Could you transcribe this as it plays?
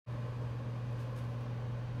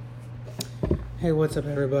Hey, what's up,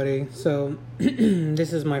 everybody? So,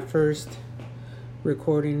 this is my first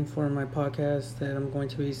recording for my podcast that I'm going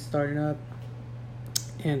to be starting up.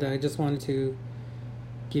 And I just wanted to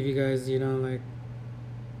give you guys, like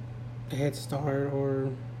a head start or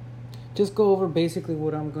just go over basically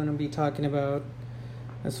what I'm going to be talking about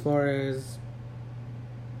as far as,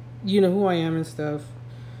 who I am and stuff.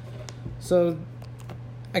 So,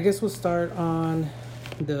 I guess we'll start on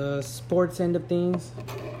the sports end of things.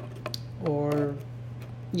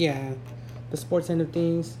 The sports end of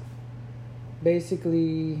things.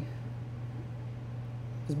 Basically, I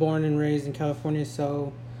was born and raised in California,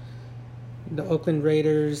 so the Oakland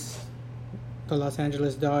Raiders, the Los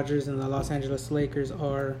Angeles Dodgers, and the Los Angeles Lakers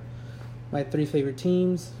are my three favorite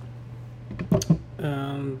teams.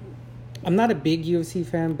 I'm not a big UFC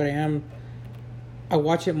fan, but I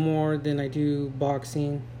watch it more than I do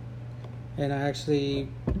boxing. And I'm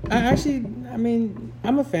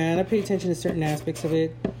a fan. I pay attention to certain aspects of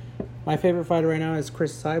it. My favorite fighter right now is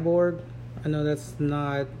Chris Cyborg. I know that's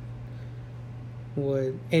not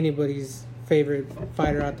what anybody's favorite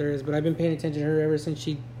fighter out there is, but I've been paying attention to her ever since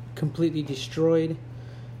she completely destroyed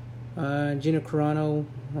Gina Carano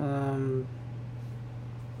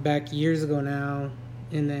back years ago now.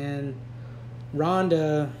 And then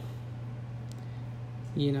Ronda,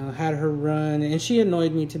 had her run, and she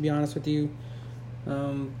annoyed me, to be honest with you.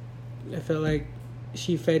 I felt like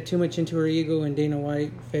she fed too much into her ego, and Dana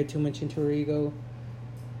White fed too much into her ego,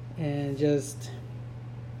 and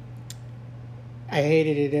I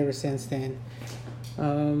hated it ever since then.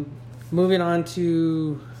 Moving on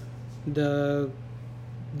to the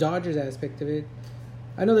Dodgers aspect of it.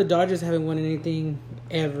 I know the Dodgers haven't won anything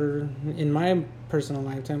ever in my personal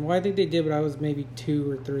lifetime. Well, I think they did, but I was maybe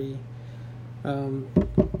 2 or 3.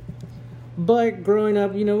 But growing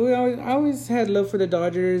up, I always had love for the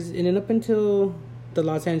Dodgers, and then up until the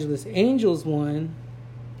Los Angeles Angels won,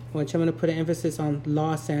 which I'm going to put an emphasis on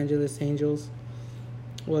Los Angeles Angels,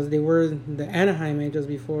 they were the Anaheim Angels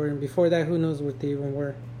before, and before that, who knows what they even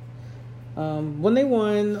were. When they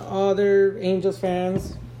won, all their Angels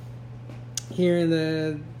fans here in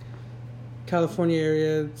the California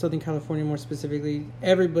area, Southern California more specifically,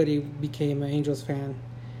 everybody became an Angels fan.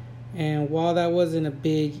 And while that wasn't a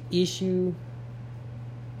big issue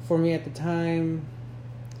for me at the time,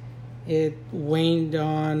 it waned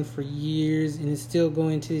on for years, and it's still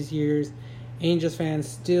going to these years. Angels fans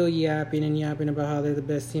still yapping about how they're the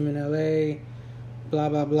best team in LA, blah,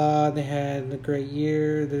 blah, blah. They had a great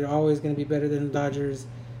year. They're always going to be better than the Dodgers,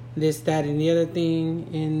 this, that, and the other thing.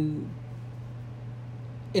 And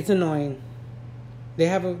it's annoying. They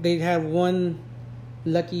had one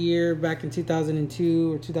lucky year back in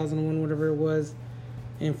 2002 or 2001, whatever it was.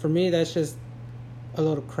 And for me, that's just a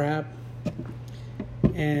load of crap.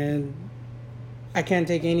 And I can't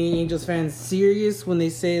take any Angels fans serious when they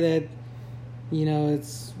say that,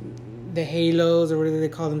 it's the Halos or whatever they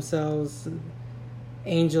call themselves,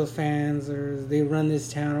 Angel fans, or they run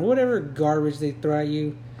this town, or whatever garbage they throw at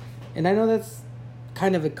you. And I know that's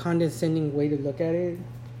kind of a condescending way to look at it.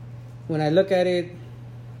 When I look at it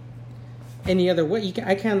any other way,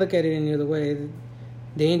 I can't look at it any other way.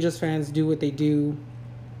 The Angels fans do what they do,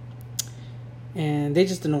 and they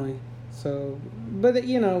just annoy. So, but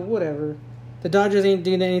whatever. The Dodgers ain't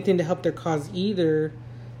doing anything to help their cause either.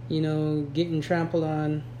 Getting trampled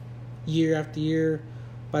on year after year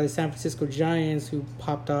by the San Francisco Giants, who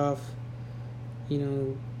popped off,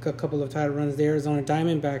 a couple of title runs. The Arizona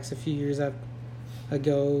Diamondbacks a few years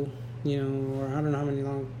ago, or I don't know how many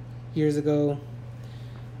long years ago.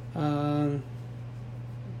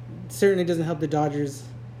 Certainly doesn't help the Dodgers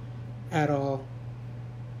at all.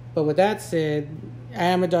 But with that said, I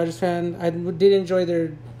am a Dodgers fan. I did enjoy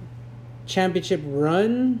their championship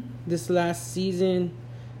run this last season,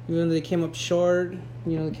 even though they came up short.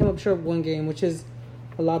 They came up short one game, which is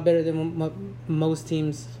a lot better than what most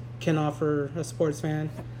teams can offer a sports fan.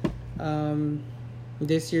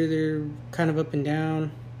 This year they're kind of up and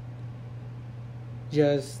down.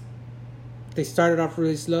 They started off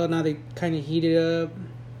really slow. Now they kind of heated up.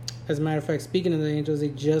 As a matter of fact, speaking of the Angels, they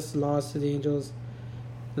just lost to the Angels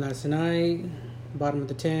last night. Bottom of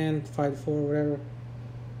the 10th, 5-4, whatever.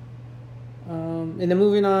 And then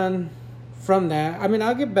moving on from that,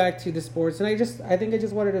 I'll get back to the sports. And I think I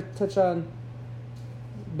just wanted to touch on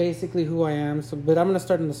basically who I am. But I'm going to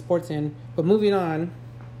start in the sports end. But moving on,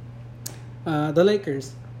 the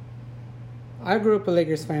Lakers. I grew up a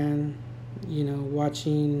Lakers fan,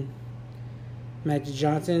 watching Magic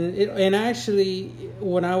Johnson. And actually,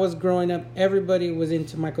 when I was growing up, everybody was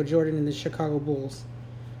into Michael Jordan and the Chicago Bulls.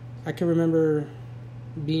 I can remember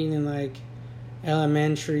being in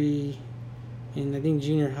elementary and I think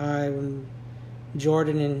junior high when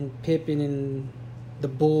Jordan and Pippen and the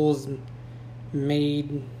Bulls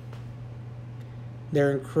made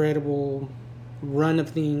their incredible run of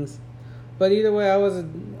things. But either way, I was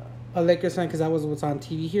a Lakers fan because that was what's on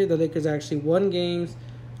TV here. The Lakers actually won games.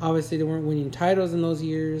 Obviously, they weren't winning titles in those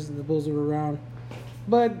years. The Bulls were around.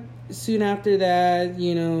 But soon after that,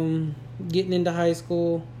 getting into high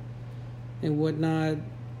school and whatnot,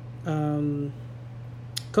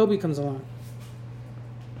 Kobe comes along.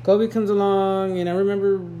 And I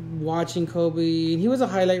remember watching Kobe. He was a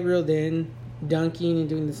highlight reel then, dunking and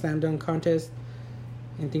doing the slam dunk contest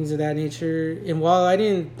and things of that nature. And while I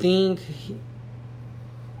didn't think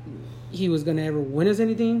he was going to ever win us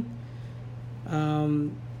anything,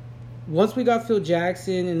 once we got Phil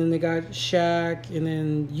Jackson and then they got Shaq, and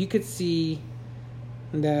then you could see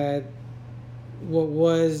that what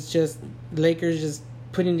was just Lakers just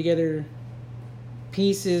putting together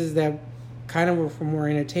pieces that kind of were for more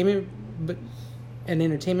entertainment, but an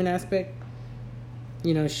entertainment aspect.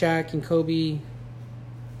 Shaq and Kobe.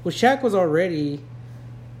 Well, Shaq was already,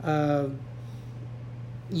 a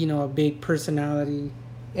big personality,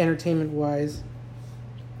 entertainment-wise.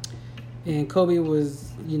 And Kobe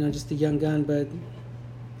was, just a young gun, but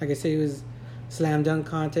like I said, it was slam dunk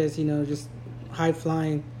contest, just high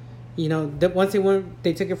flying. Once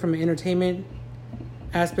they took it from an entertainment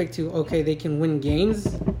aspect to, okay, they can win games,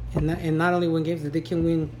 and not only win games, that they can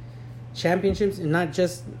win championships, and not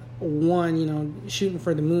just one, shooting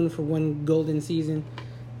for the moon for one golden season.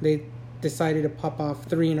 They decided to pop off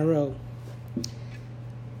 3 in a row.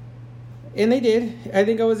 And they did. I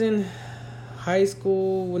think I was in high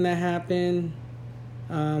school when that happened.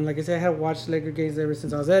 Like I said, I had watched Laker games ever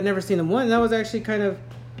since I was there. I'd never seen them win. That was actually kind of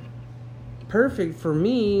perfect for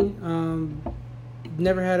me.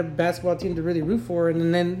 Never had a basketball team to really root for,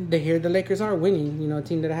 and then they hear the Lakers are winning. A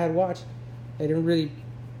team that I had watched. I didn't really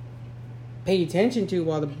pay attention to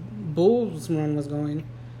while the Bulls run was going,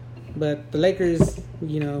 but the Lakers,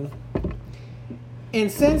 And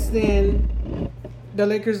since then, the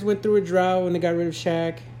Lakers went through a drought when they got rid of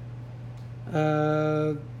Shaq.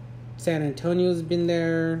 San Antonio's been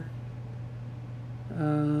there.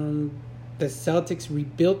 The Celtics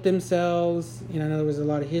rebuilt themselves. I know there was a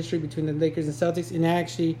lot of history between the Lakers and Celtics, and I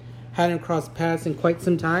actually hadn't crossed paths in quite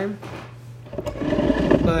some time.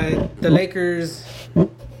 But the Lakers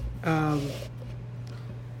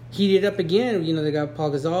heated up again. They got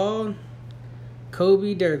Paul Gasol,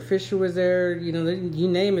 Kobe, Derek Fisher was there. You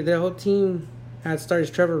name it. Their whole team had stars.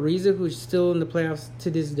 Trevor Ariza, who's still in the playoffs to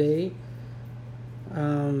this day.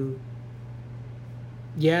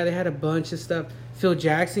 They had a bunch of stuff. Phil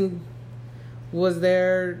Jackson was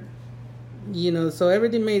there, so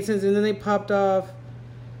everything made sense. And then they popped off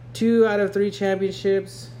 2 out of 3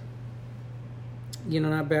 championships.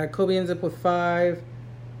 Not bad. Kobe ends up with 5.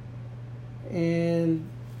 And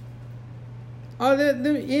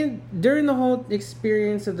during the whole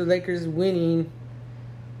experience of the Lakers winning,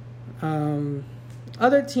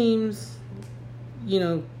 other teams,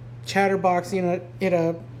 chatterboxing it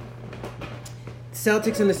up.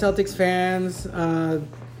 Celtics and the Celtics fans,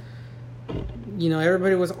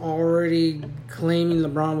 everybody was already claiming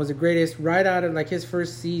LeBron was the greatest right out of his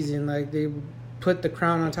first season. They put the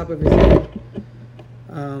crown on top of his head.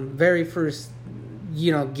 Very first,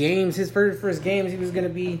 games, his first games, he was gonna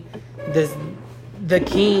be the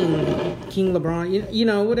King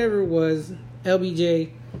LeBron. Whatever it was,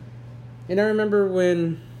 LBJ. And I remember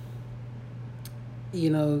when, they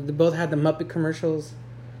both had the Muppet commercials.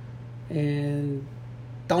 And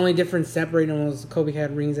the only difference separating them was Kobe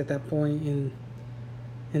had rings at that point, and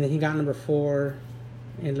then he got number 4.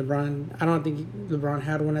 And LeBron, I don't think LeBron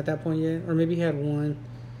had one at that point yet, or maybe he had one.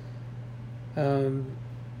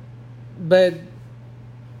 But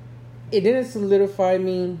it didn't solidify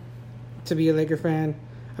me to be a Laker fan.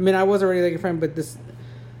 I mean, I was already a Laker fan, but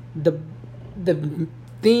the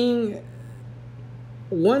thing,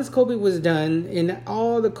 once Kobe was done, and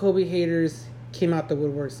all the Kobe haters came out the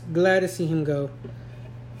woodworks. Glad to see him go.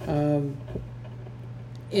 And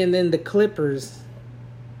then the Clippers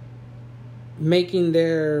making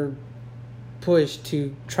their push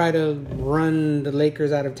to try to run the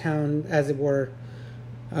Lakers out of town, as it were.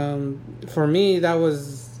 For me, that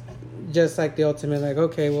was just like the ultimate,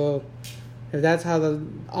 okay, well, if that's how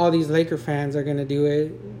all these Laker fans are going to do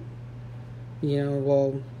it,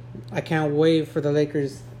 well, I can't wait for the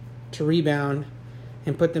Lakers to rebound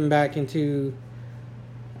and put them back into,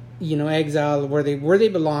 exile where they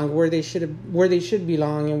belong, where they should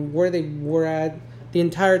belong, and where they were at the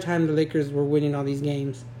entire time the Lakers were winning all these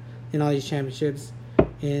games and all these championships.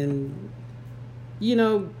 And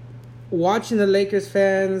watching the Lakers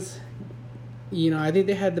fans I think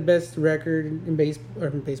they had the best record in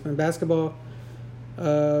basketball.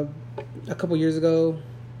 A couple years ago,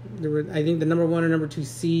 they were, I think, the number 1 or number 2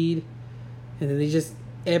 seed, and then they just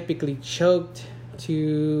epically choked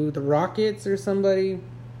to the Rockets or somebody.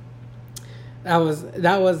 That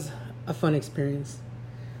was a fun experience,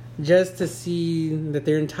 just to see that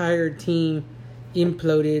their entire team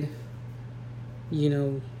imploded.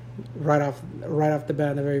 Right off the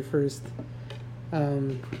bat, the very first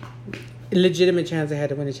legitimate chance they had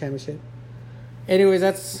to win a championship. Anyways,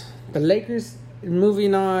 that's the Lakers.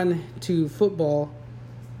 Moving on to football,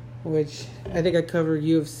 which I think I covered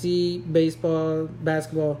UFC, baseball,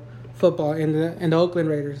 basketball, football, and the Oakland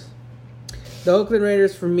Raiders. The Oakland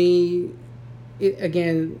Raiders, for me,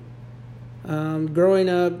 growing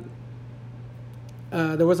up,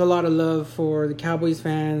 there was a lot of love for the Cowboys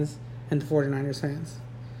fans and the 49ers fans.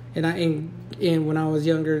 And when I was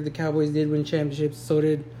younger, the Cowboys did win championships. So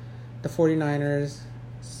did the 49ers.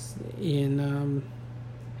 And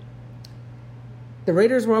the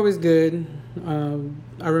Raiders were always good.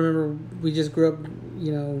 I remember we just grew up,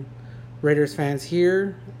 Raiders fans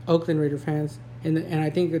here, Oakland Raider fans. And I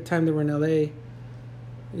think the time they were in LA,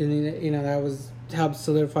 and, that was helped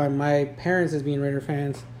solidify my parents as being Raider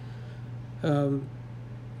fans.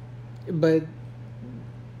 But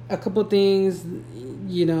a couple things,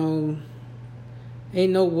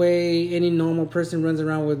 ain't no way any normal person runs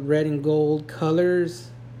around with red and gold colors.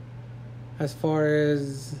 As far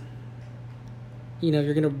as, if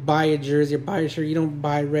you're going to buy a jersey or buy a shirt, you don't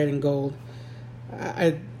buy red and gold.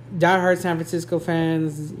 Diehard San Francisco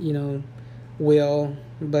fans, will.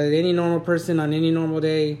 But any normal person on any normal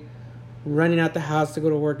day running out the house to go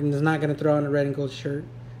to work and is not going to throw on a red and gold shirt.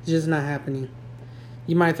 It's just not happening.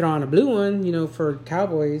 You might throw on a blue one, for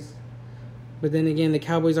Cowboys. But then again, the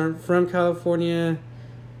Cowboys aren't from California.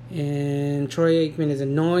 And Troy Aikman is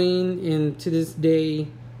annoying. And to this day,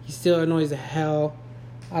 he still annoys the hell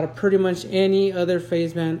out of pretty much any other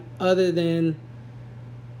face man other than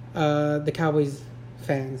the Cowboys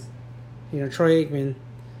fans. Troy Aikman.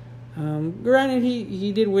 Granted,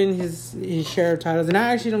 he did win his share of titles. And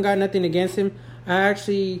I actually don't got nothing against him. I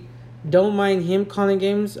actually don't mind him calling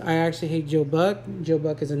games. I actually hate Joe Buck. Joe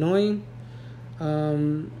Buck is annoying.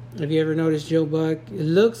 If you ever noticed Joe Buck, it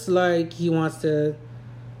looks like he wants to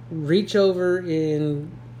reach over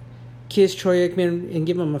and kiss Troy Aikman and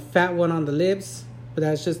give him a fat one on the lips. But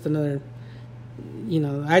that's just another,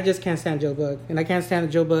 I just can't stand Joe Buck. And I can't stand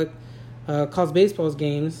that Joe Buck calls baseball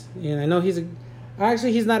games. And I know he's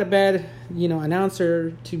not a bad,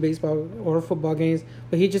 announcer to baseball or football games.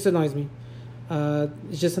 But he just annoys me.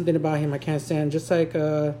 It's just something about him I can't stand. Just like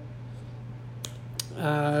I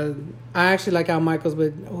actually like Al Michaels,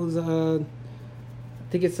 but I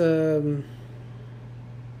think it's I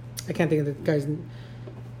can't think of the guy's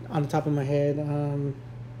on the top of my head.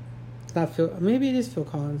 It's not Phil. Maybe it is Phil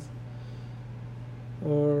Collins,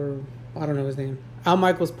 or I don't know his name. Al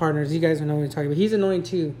Michaels' partners. You guys know what I'm talking about. He's annoying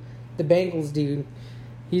too. The Bengals dude.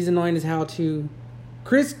 He's annoying as hell too.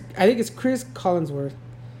 I think it's Chris Collinsworth.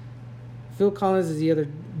 Phil Collins is the other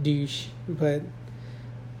douche, but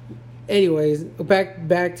anyways,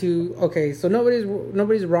 back to okay. So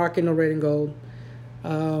nobody's rocking no red and gold.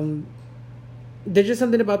 There's just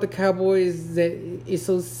something about the Cowboys that is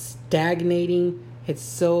so stagnating. It's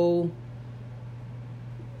so,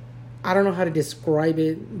 I don't know how to describe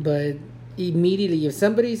it, but immediately if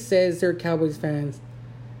somebody says they're Cowboys fans,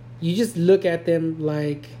 you just look at them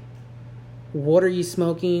like, what are you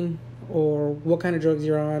smoking, or what kind of drugs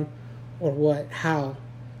you're on, or what, how.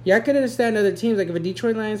 Yeah, I could understand other teams, like if a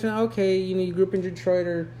Detroit Lions fan, okay, you grew up in Detroit,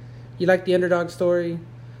 or you like the underdog story.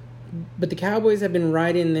 But the Cowboys have been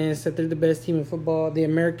riding this, that they're the best team in football, the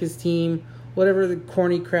America's team, whatever the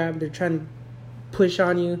corny crap they're trying to push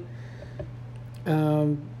on you.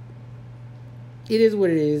 It is what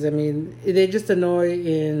it is. I mean, they just annoy,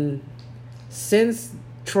 and since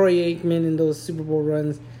Troy Aikman and those Super Bowl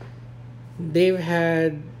runs, they've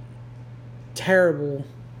had terrible.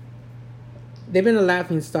 They've been a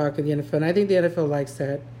laughing stock of the NFL, and I think the NFL likes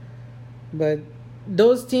that. But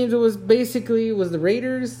those teams, it was the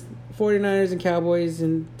Raiders, 49ers, and Cowboys,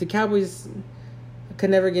 and the Cowboys could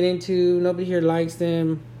never get into. Nobody here likes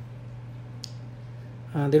them.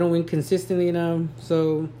 They don't win consistently enough.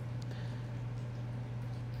 So,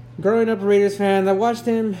 growing up a Raiders fan, I watched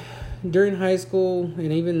them during high school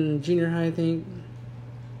and even junior high, I think.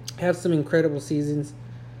 Have some incredible seasons.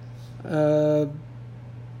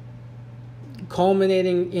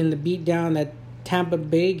 Culminating in the beatdown that Tampa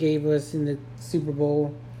Bay gave us in the Super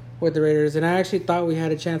Bowl with the Raiders. And I actually thought we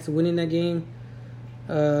had a chance of winning that game.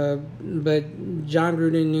 But John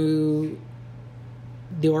Gruden knew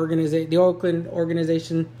the Oakland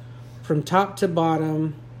organization from top to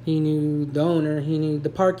bottom. He knew the owner. He knew the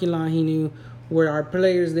parking lot. He knew where our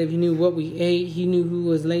players live. He knew what we ate. He knew who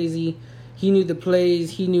was lazy. He knew the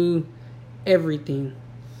plays. He knew everything.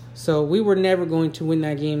 So we were never going to win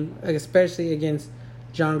that game, especially against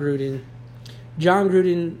John Gruden. John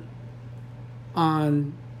Gruden,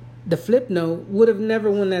 on the flip note, would have never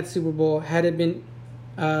won that Super Bowl had it been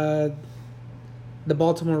the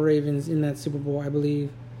Baltimore Ravens in that Super Bowl, I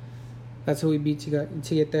believe. That's who we beat to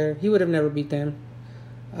get there. He would have never beat them.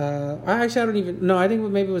 I don't even... No, I think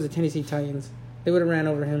maybe it was the Tennessee Titans. They would have ran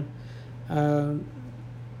over him.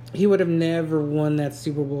 He would have never won that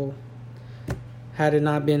Super Bowl had it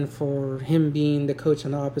not been for him being the coach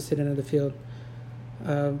on the opposite end of the field.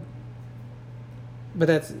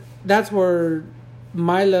 But that's where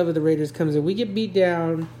my love of the Raiders comes in. We get beat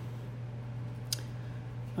down.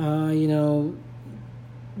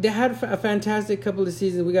 They had a fantastic couple of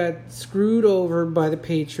seasons. We got screwed over by the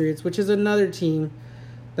Patriots, which is another team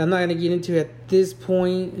that I'm not going to get into at this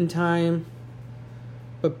point in time.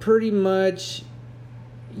 But pretty much,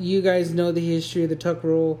 you guys know the history of the Tuck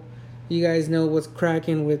Rule. You guys know what's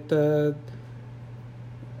cracking with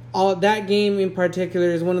all that game in particular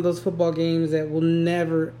is one of those football games that will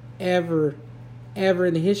never, ever, ever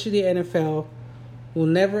in the history of the NFL will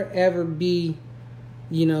never, ever be,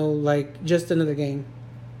 like just another game.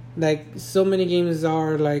 Like so many games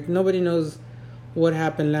are, like nobody knows what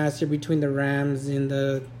happened last year between the Rams and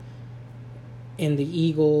the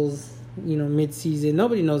Eagles, mid-season.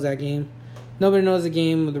 Nobody knows that game. Nobody knows the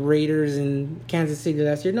game of the Raiders and Kansas City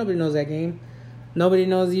last year. Nobody knows that game. Nobody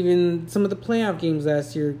knows even some of the playoff games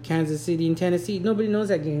last year, Kansas City and Tennessee. Nobody knows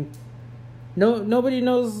that game. Nobody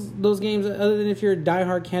knows those games other than if you're a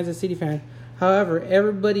diehard Kansas City fan. However,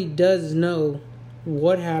 everybody does know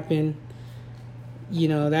what happened.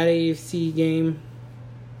 That AFC game,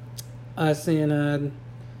 us and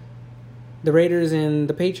the Raiders and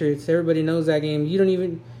the Patriots. Everybody knows that game. You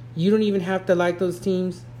don't even have to like those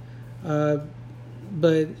teams.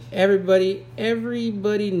 But everybody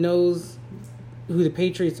knows who the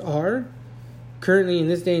Patriots are currently in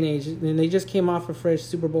this day and age, and they just came off a fresh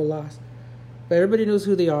Super Bowl loss. But everybody knows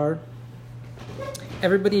who they are.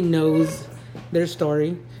 Everybody knows their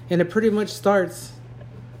story, and it pretty much starts.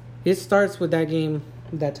 It starts with that game,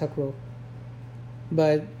 that Tuck Rule.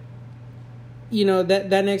 But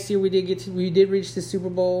that next year we did reach the Super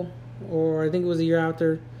Bowl, or I think it was a year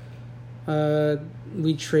after.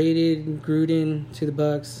 We traded Gruden to the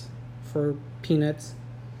Bucs for peanuts.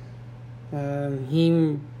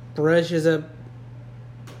 He brushes up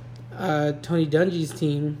Tony Dungy's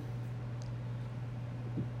team.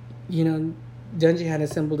 Dungy had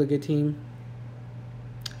assembled a good team.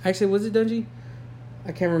 Actually, was it Dungy?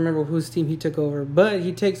 I can't remember whose team he took over. But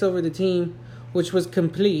he takes over the team, which was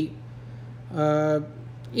complete.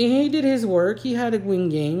 He did his work. He had to win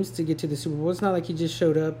games to get to the Super Bowl. It's not like he just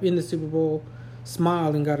showed up in the Super Bowl,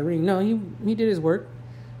 smiled, and got a ring. No, he did his work.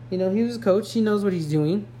 He was a coach. He knows what he's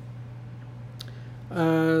doing.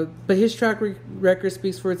 But his track record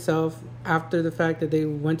speaks for itself after the fact that they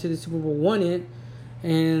went to the Super Bowl, won it,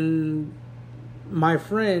 and my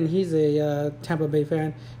friend, he's a Tampa Bay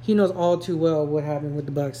fan. He knows all too well what happened with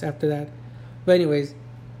the Bucs after that. But anyways,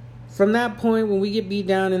 from that point, when we get beat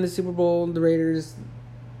down in the Super Bowl, the Raiders,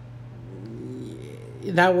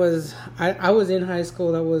 that was, I was in high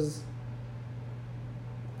school. That was,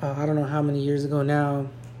 I don't know how many years ago now.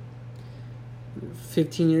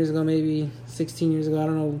 15 years ago, maybe 16 years ago. I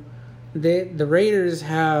don't know. The Raiders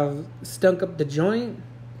have stunk up the joint.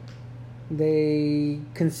 They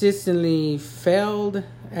consistently failed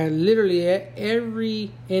at literally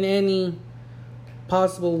every and any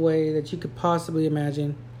possible way that you could possibly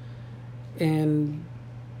imagine. And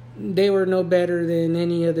they were no better than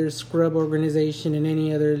any other scrub organization in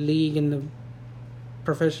any other league in the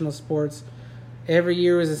professional sports. Every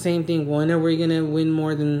year was the same thing. When are we going to win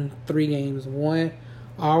more than 3 games? When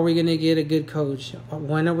are we going to get a good coach?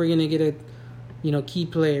 When are we going to get key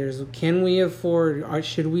players? Can we afford, or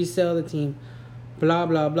should we sell the team? Blah,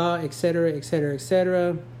 blah, blah, etc., etc.,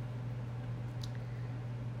 etc.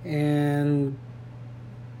 And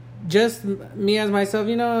just me as myself,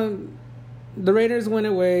 the Raiders went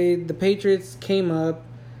away. The Patriots came up.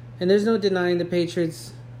 And there's no denying the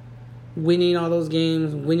Patriots winning all those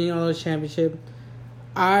games, winning all those championships.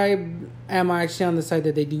 I am actually on the side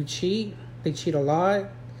that they do cheat. They cheat a lot.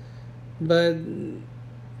 But, and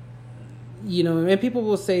people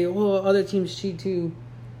will say, other teams cheat too.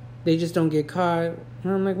 They just don't get caught.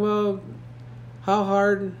 And I'm like, well, how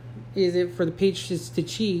hard is it for the Patriots to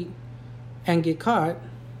cheat and get caught?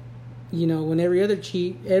 When every other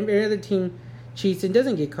team cheats and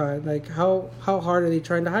doesn't get caught? Like, how hard are they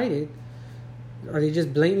trying to hide it? Are they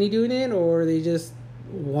just blatantly doing it, or are they just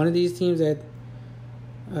one of these teams that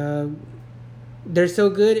they're so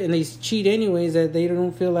good and they cheat anyways that they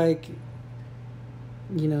don't feel like,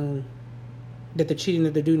 that the cheating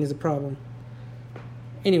that they're doing is a problem?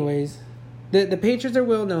 Anyways, the Patriots are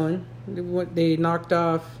well known. They knocked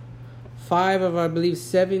off 5 of, I believe,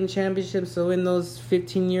 7 championships. So in those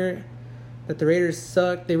 15 years that the Raiders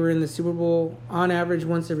sucked, they were in the Super Bowl on average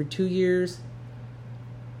once every 2 years.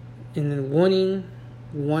 And then winning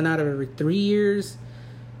 1 out of every 3 years.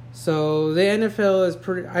 So the NFL is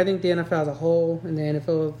pretty... I think the NFL as a whole and the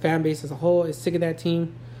NFL fan base as a whole is sick of that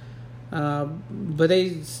team. But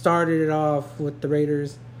they started it off with the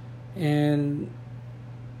Raiders. And,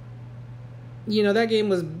 that game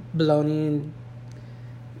was baloney. And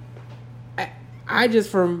I just,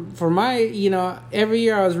 for my, every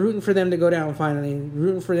year I was rooting for them to go down finally.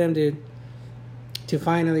 Rooting for them to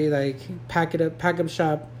finally, like, pack up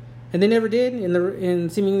shop. And they never did.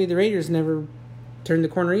 And seemingly the Raiders never turned the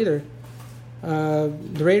corner either.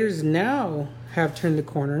 The Raiders now have turned the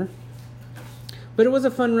corner. But it was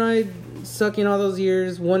a fun ride, sucking all those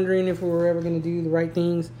years, wondering if we were ever going to do the right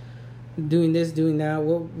things, doing this, doing that.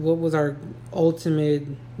 What was our ultimate...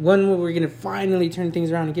 When were we going to finally turn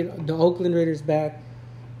things around and get the Oakland Raiders back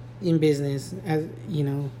in business, as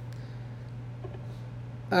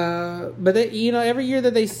but they, every year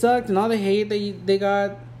that they sucked and all the hate they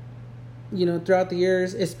got, throughout the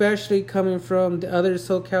years, especially coming from the other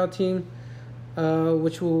SoCal team,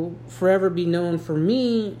 which will forever be known for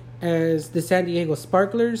me as the San Diego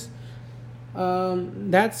Sparklers.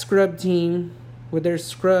 That scrub team with their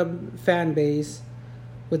scrub fan base,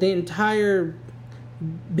 with the entire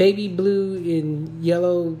baby blue and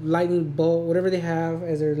yellow lightning bolt, whatever they have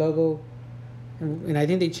as their logo, and I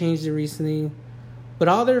think they changed it recently. But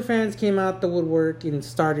all their fans came out the woodwork and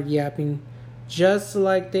started yapping, just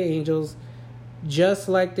like the Angels, just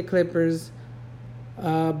like the Clippers.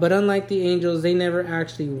 But unlike the Angels, they never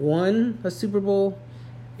actually won a Super Bowl.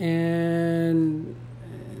 And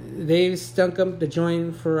they've stunk up the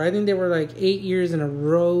joint for, I think they were like 8 years in a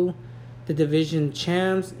row, the division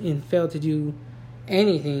champs, and failed to do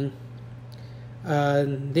anything.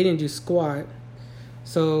 They didn't do squat.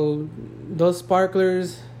 So those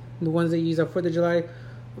Sparklers, the ones that use on 4th of July,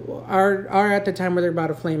 are at the time where they're about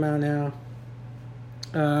to flame out now.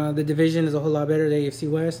 The division is a whole lot better, the AFC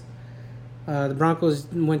West. The Broncos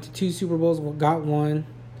went to 2 Super Bowls, got 1.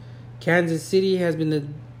 Kansas City has been the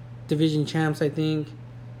division champs, I think,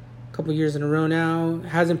 a couple years in a row now.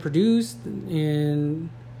 Hasn't produced, and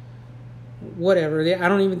whatever. I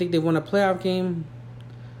don't even think they won a playoff game.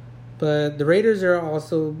 But the Raiders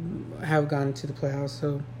have gone to the playoffs.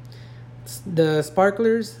 So the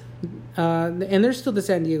Sparklers, and they're still the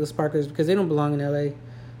San Diego Sparklers because they don't belong in LA.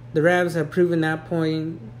 The Rams have proven that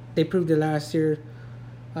point. They proved it last year.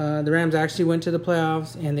 The Rams actually went to the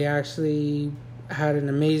playoffs, and they actually had an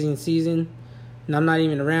amazing season. And I'm not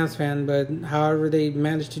even a Rams fan, but however they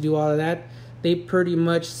managed to do all of that, they pretty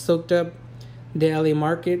much soaked up the LA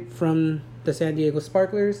market from the San Diego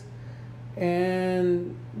Sparklers.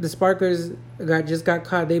 And the Sparklers just got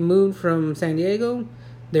caught. They moved from San Diego.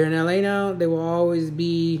 They're in LA now. They're always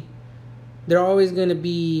going to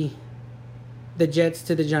be the Jets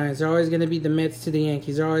to the Giants. They're always going to be the Mets to the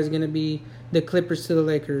Yankees. They're always going to be the Clippers to the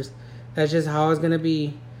Lakers. That's just how it's going to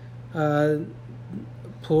be.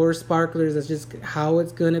 Poor Sparklers, that's just how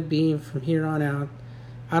it's going to be from here on out.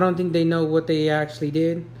 I don't think they know what they actually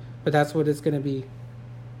did, but that's what it's going to be.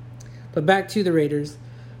 But back to the Raiders.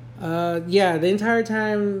 The entire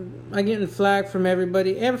time I'm getting flack from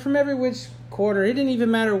everybody, from every which corner. It didn't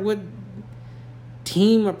even matter what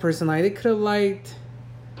team a person liked. They could have liked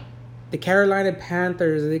the Carolina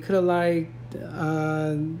Panthers. They could have liked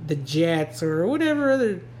the Jets or whatever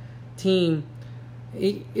other team.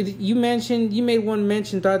 You made one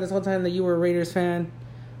mention throughout this whole time that you were a Raiders fan.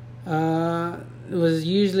 It was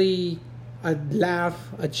usually a laugh,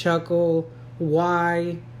 a chuckle.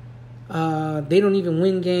 Why? They don't even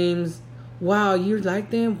win games. Wow, you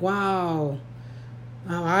like them? Wow.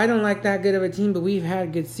 I don't like that good of a team, but we've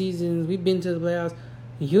had good seasons. We've been to the playoffs.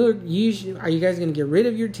 Are you guys gonna get rid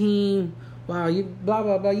of your team? Wow, you blah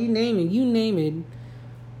blah blah. You name it.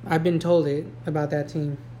 I've been told it about that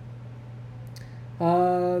team.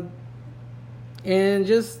 And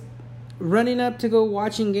just running up to go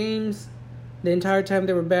watching games the entire time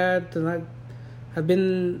they were bad. I've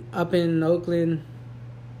been up in Oakland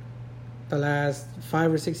the last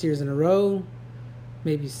 5 or 6 years in a row,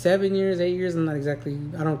 maybe 7 years, 8 years.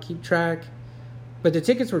 I don't keep track, but the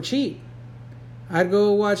tickets were cheap. I'd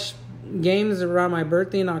go watch games around my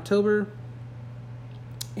birthday in October,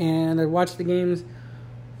 And I'd watch the games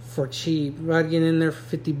for cheap. I'd get in there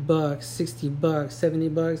for $50, $60,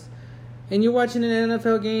 $70. And you're watching an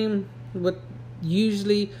NFL game with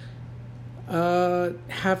usually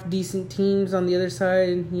half decent teams on the other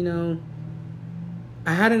side. You know,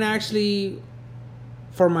 I hadn't actually,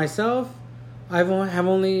 for myself, have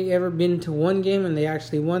only ever been to one game, and they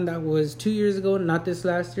actually won. That was 2 years ago, not this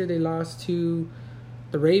last year. They lost to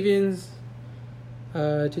the Ravens,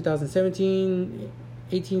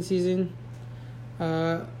 2017-18 season.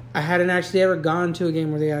 I hadn't actually ever gone to a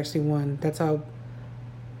game where they actually won. That's how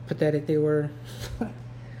pathetic they were.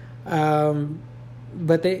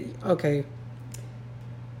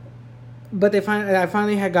 But I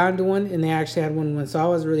finally had gone to one, and they actually had won one. So I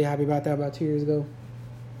was really happy about that about 2 years ago.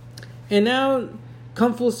 And now,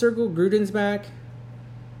 come full circle, Gruden's back.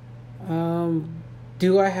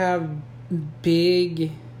 Do I have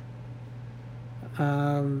big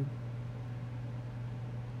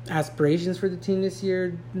aspirations for the team this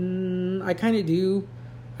year? I kind of do.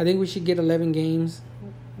 I think we should get 11 games.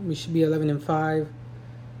 We should be 11-5.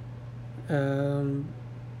 And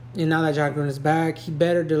now that John Gruden is back, he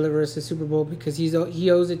better deliver us a Super Bowl because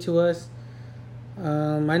he owes it to us.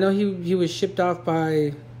 I know he was shipped off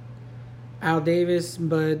by Al Davis,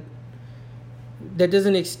 but that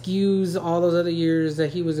doesn't excuse all those other years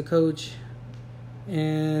that he was a coach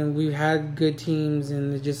and we've had good teams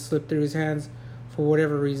and it just slipped through his hands for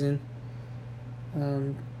whatever reason.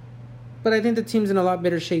 But I think the team's in a lot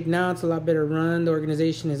better shape now. It's a lot better run. The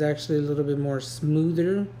organization is actually a little bit more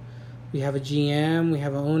smoother. We have a GM. We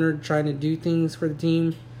have an owner trying to do things for the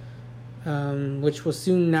team, which will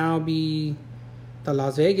soon now be the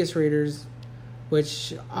Las Vegas Raiders,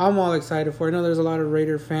 which I'm all excited for. I know there's a lot of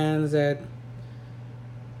Raider fans that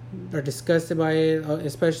are disgusted by it,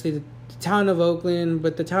 especially the town of Oakland.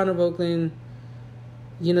 But the town of Oakland,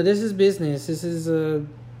 you know, this is business. This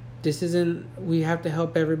isn't, we have to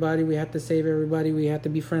help everybody. We have to save everybody. We have to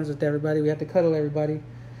be friends with everybody. We have to cuddle everybody.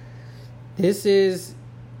 This is,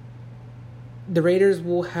 the Raiders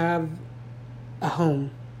will have a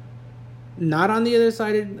home. Not on the other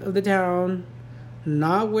side of the town.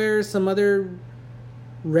 Not where some other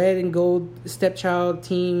red and gold stepchild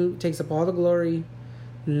team takes up all the glory.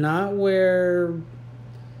 Not where,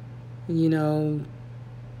 you know,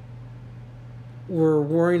 we're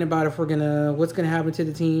worrying about what's gonna happen to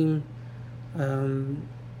the team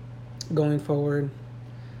going forward.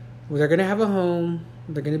 They're gonna have a home.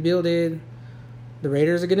 They're gonna build it. The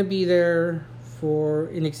Raiders are gonna be there for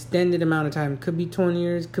an extended amount of time. Could be 20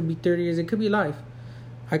 years, could be 30 years, it could be life.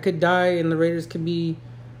 I could die and the Raiders could be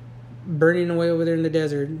burning away over there in the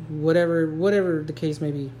desert. Whatever the case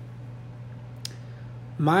may be.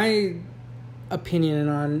 My opinion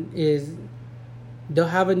on is they'll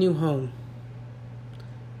have a new home.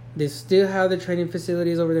 They still have the training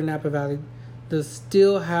facilities over there in Napa Valley. They'll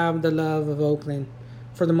still have the love of Oakland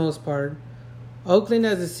for the most part. Oakland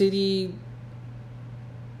as a city,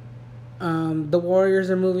 the Warriors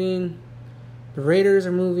are moving. The Raiders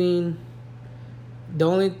are moving. The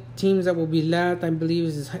only teams that will be left, I believe,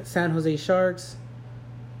 is the San Jose Sharks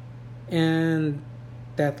and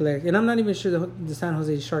the Athletic. And I'm not even sure the San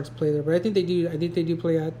Jose Sharks play there, but I think they do. I think they do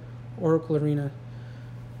play at Oracle Arena.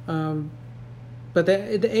 But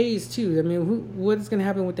the A's too. I mean, what is going to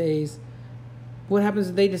happen with the A's? What happens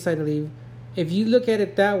if they decide to leave? If you look at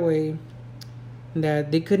it that way,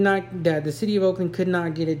 that the city of Oakland could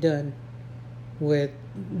not get it done. With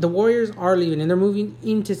the Warriors are leaving and they're moving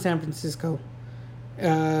into San Francisco.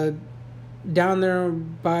 Down there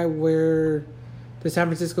by where the San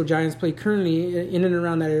Francisco Giants play currently, in and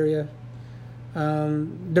around that area.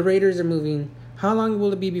 The Raiders are moving. How long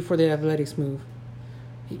will it be before the Athletics move?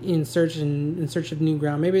 In search of new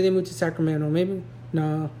ground. Maybe they move to Sacramento. Maybe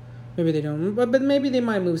they don't. But maybe they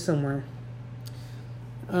might move somewhere.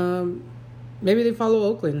 Maybe they follow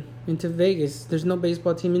Oakland into Vegas. There's no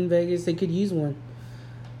baseball team in Vegas. They could use one.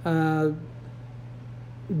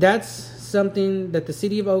 That's something that the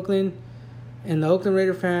city of Oakland and the Oakland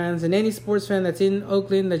Raider fans and any sports fan that's in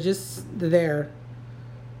Oakland that's just there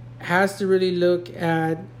has to really look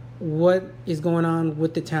at what is going on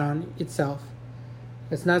with the town itself.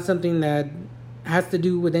 It's not something that has to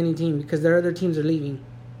do with any team because their other teams are leaving.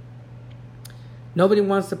 Nobody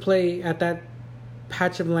wants to play at that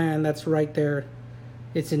patch of land that's right there.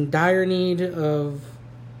 It's in dire need of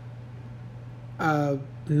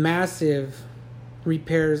massive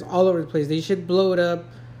repairs all over the place. They should blow it up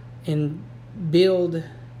and build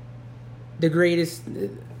the greatest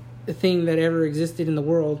thing that ever existed in the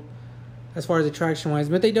world as far as attraction wise.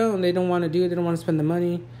 But they don't want to do it. They don't want to spend the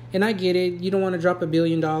money. And I get it. You don't want to drop $1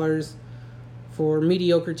 billion for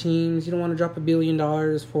mediocre teams. You don't want to drop $1 billion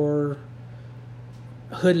for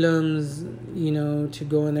hoodlums, to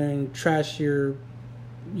go in there and trash your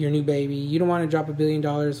new baby. You don't want to drop $1 billion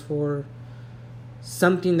for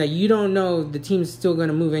something that you don't know the team's still going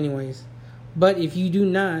to move anyways. But if you do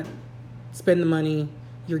not spend the money,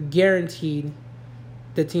 you're guaranteed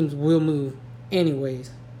the teams will move anyways.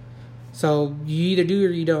 So you either do or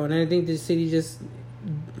you don't. And I think the city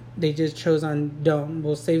they just chose on don't.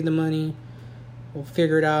 We'll save the money. We'll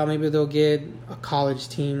figure it out. Maybe they'll get a college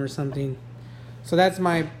team or something. So that's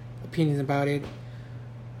my opinions about it.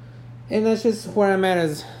 And that's just where I'm at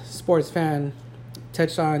as a sports fan.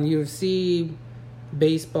 Touched on UFC,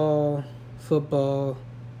 baseball, football,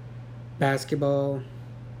 basketball.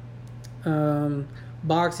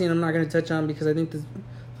 Boxing I'm not going to touch on because I think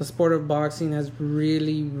the sport of boxing has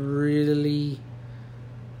really, really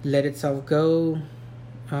let itself go.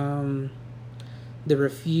 The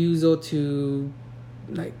refusal to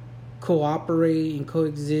cooperate and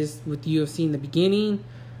coexist with UFC in the beginning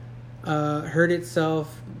hurt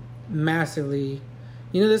itself massively.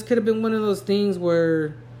 This could have been one of those things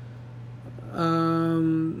where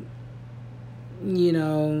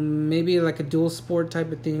maybe like a dual sport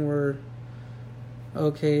type of thing where,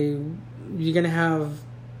 okay, you're going to have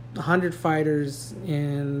 100 fighters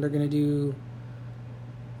and they're going to do,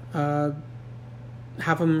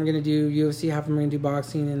 half of them are going to do UFC, half of them are going to do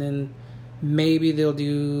boxing, and then maybe they'll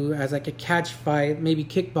do as like a catch fight, maybe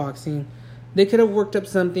kickboxing. They could have worked up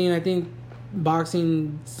something. I think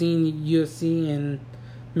boxing, seeing UFC and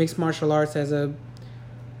mixed martial arts as a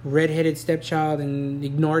redheaded stepchild and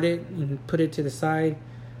ignored it and put it to the side.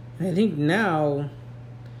 And I think now,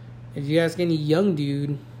 if you ask any young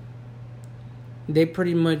dude, they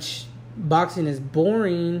pretty much, boxing is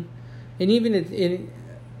boring. And even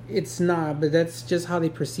it's not, but that's just how they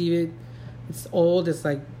perceive it. It's old. It's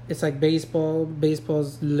like baseball.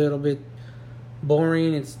 Baseball's a little bit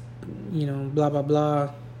boring. It's, blah blah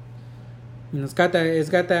blah. It's got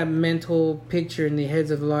that mental picture in the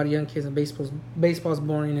heads of a lot of young kids. And baseball's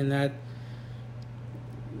boring, and that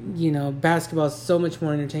basketball is so much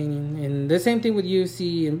more entertaining. And the same thing with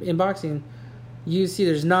UFC and in boxing. UFC,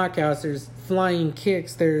 there's knockouts, there's flying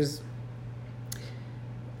kicks, there's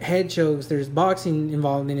head chokes, there's boxing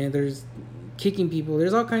involved in it, there's kicking people,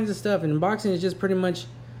 there's all kinds of stuff. And boxing is just pretty much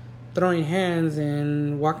throwing hands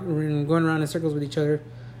and walking and going around in circles with each other.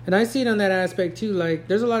 And I see it on that aspect too. Like,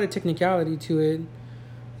 there's a lot of technicality to it.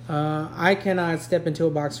 I cannot step into a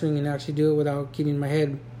box ring and actually do it without getting my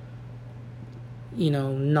head,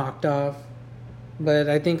 knocked off. But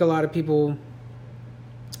I think a lot of people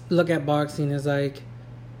look at boxing as like,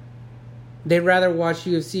 they'd rather watch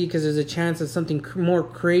UFC because there's a chance of something more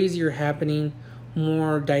crazier happening,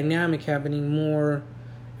 more dynamic happening, more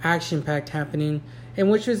action-packed happening. And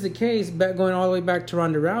which was the case going all the way back to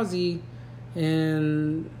Ronda Rousey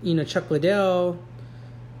and, Chuck Liddell.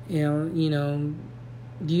 The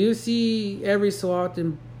UFC every so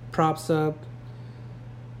often props up,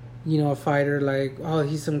 a fighter like, oh,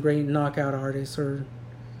 he's some great knockout artist. Or,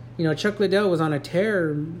 Chuck Liddell was on a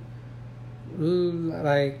tear.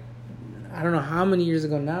 I don't know how many years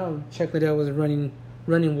ago now Chuck Liddell was running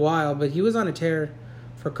wild, but he was on a tear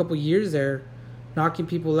for a couple years there, knocking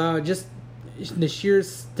people out. Just the sheer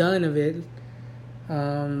stun of it.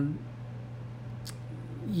 And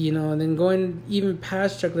then going even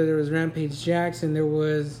past Chuck Liddell, there was Rampage Jackson. There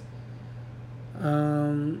was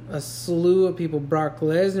a slew of people. Brock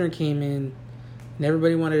Lesnar came in, and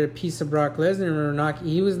everybody wanted a piece of Brock Lesnar.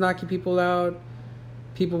 He was knocking people out.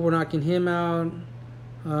 People were knocking him out.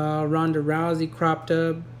 Ronda Rousey cropped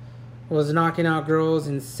up, was knocking out girls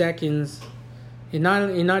in seconds. And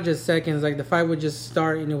not just seconds, like the fight would just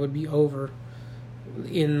start and it would be over.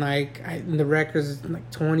 In the records,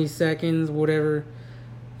 20 seconds, whatever.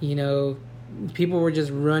 People were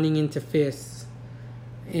just running into fists.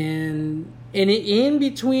 And in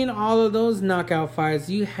between all of those knockout fights,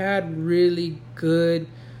 you had really good.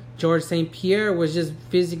 George St. Pierre was just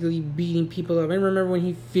physically beating people up. I remember when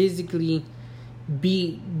he physically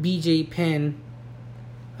beat BJ Penn.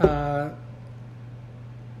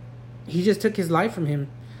 He just took his life from him.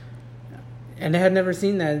 And I had never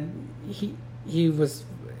seen that.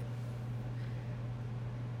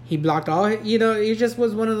 He blocked all, it just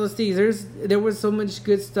was one of those things. There was so much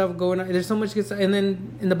good stuff going on. There's so much good stuff. And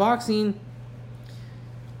then in the boxing,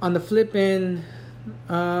 on the flip end,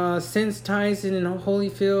 since Tyson and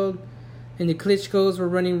Holyfield and the Klitschko's were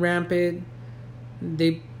running rampant,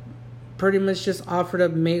 they pretty much just offered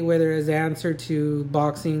up Mayweather as the answer to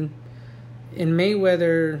boxing. And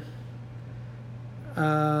Mayweather,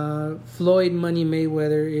 Floyd Money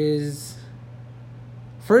Mayweather is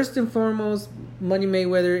First and foremost, Money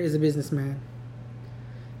Mayweather is a businessman.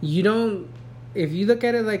 You don't, if you look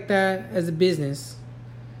at it like that as a business,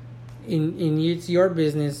 it's your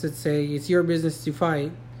business. Let's say it's your business to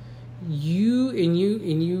fight. You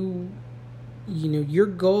know, your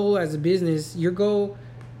goal as a business, your goal,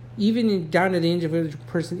 even down to the individual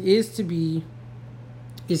person, is to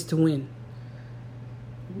win.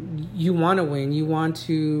 You want to win. You want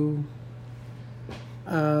to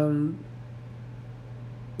win.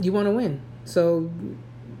 So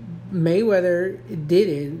Mayweather did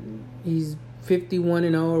it. He's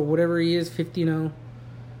 51-0 or whatever he is, 50-0.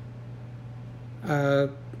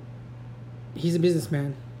 He's a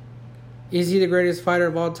businessman. Is he the greatest fighter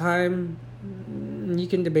of all time? You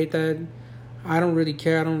can debate that. I don't really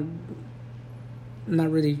care. I'm not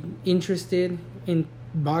really interested in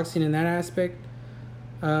boxing in that aspect.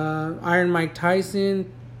 Iron Mike Tyson,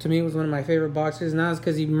 to me, was one of my favorite boxers. Not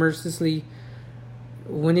because he mercilessly,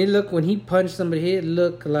 when he punched somebody, it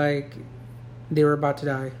looked like they were about to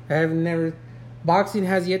die. Boxing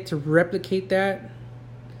has yet to replicate that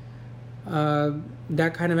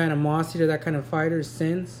kind of animosity or that kind of fighter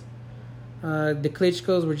since. The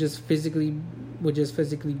Klitschko's would just physically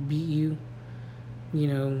beat you,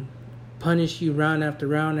 punish you round after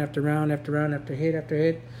round after round after round after hit after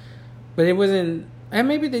hit. But it wasn't, and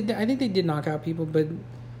maybe I think they did knock out people, but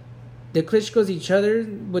the Klitschko's each other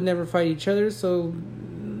would never fight each other. So,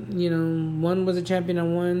 one was a champion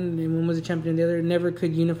on one and one was a champion on the other. Never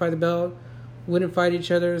could unify the belt, wouldn't fight each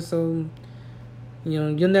other. So,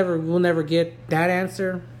 we'll never get that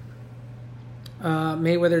answer.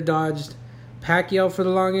 Mayweather dodged Pacquiao for the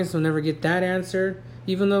longest. We'll never get that answer.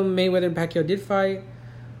 Even though Mayweather and Pacquiao did fight,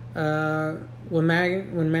 when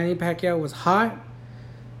Manny Pacquiao was hot,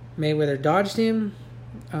 Mayweather dodged him.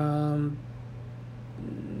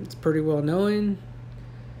 It's pretty well known.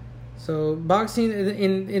 So boxing,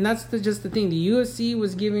 and that's just the thing. The UFC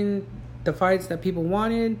was giving the fights that people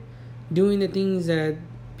wanted, doing the things that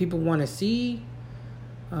people want to see,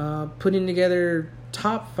 putting together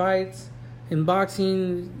top fights. In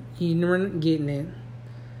boxing, you weren't getting it.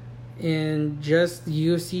 And just the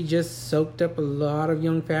UFC just soaked up a lot of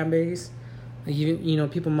young fan base. Even,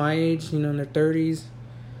 people my age, in their 30s.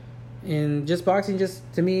 And just boxing, just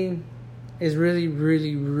to me, is really,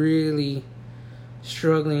 really, really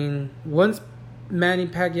struggling. Once Manny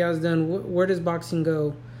Pacquiao's done, where does boxing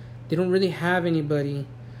go? They don't really have anybody.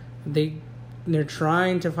 They're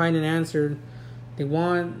trying to find an answer. They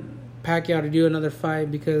want Pacquiao to do another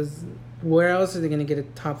fight because where else are they going to get a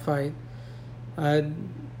top fight?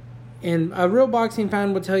 And a real boxing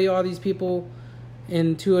fan will tell you all these people,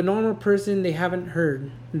 and to a normal person, they haven't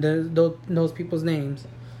heard those people's names.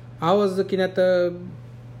 I was looking at the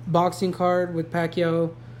boxing card with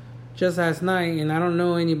Pacquiao just last night, and I don't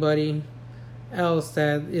know anybody else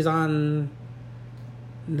that is on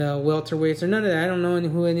the welterweights or none of that. I don't know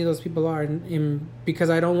who any of those people are,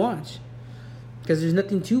 because I don't watch. Because there's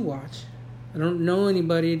nothing to watch. I don't know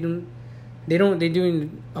anybody. They're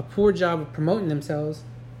doing a poor job of promoting themselves.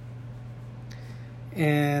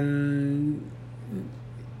 And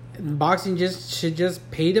boxing should just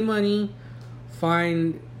pay the money,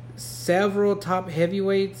 find several top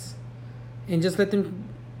heavyweights, and just let them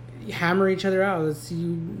hammer each other out. Let's see,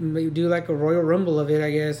 do like a Royal Rumble of it,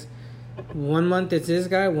 I guess. 1 month it's this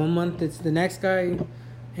guy, 1 month it's the next guy,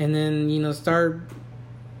 and then start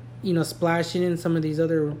splashing in some of these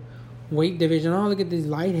other weight division. Oh, look at these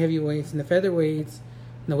light heavyweights and the featherweights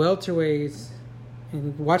and the welterweights,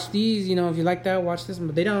 and watch these. If you like that, watch this.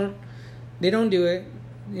 But they don't do it,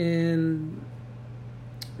 and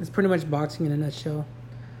it's pretty much boxing in a nutshell,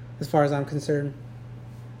 as far as I'm concerned.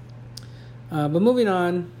 But moving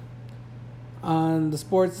on the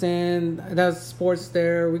sports end, that's sports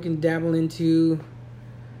there. We can dabble into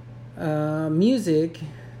music,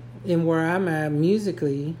 and where I'm at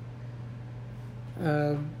musically.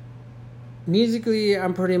 Musically,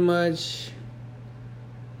 I'm pretty much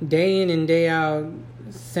day in and day out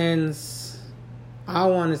since, I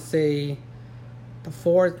want to say, the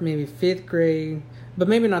 4th, maybe 5th grade. But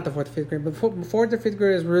maybe not the 4th, 5th grade. But 4th or 5th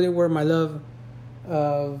grade is really where my love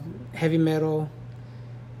of heavy metal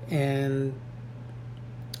and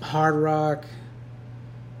hard rock,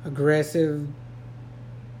 aggressive,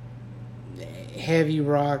 heavy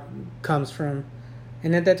rock comes from.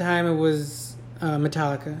 And at that time, it was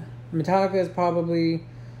Metallica. Metallica is probably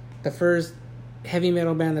the first heavy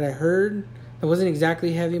metal band that I heard. It wasn't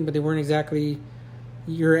exactly heavy, but they weren't exactly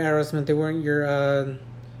your Aerosmith. They weren't your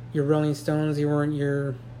Rolling Stones. They weren't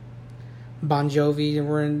your Bon Jovi. They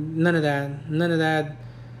weren't none of that. None of that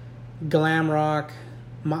glam rock,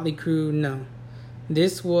 Motley Crue. No,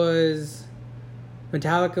 this was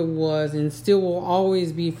Metallica was and still will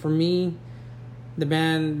always be for me the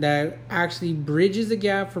band that actually bridges the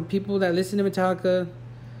gap for people that listen to Metallica.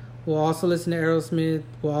 Will also listen to Aerosmith.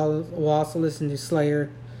 Will also listen to Slayer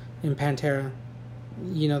and Pantera.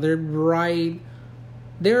 You know, they're right.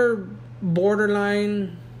 They're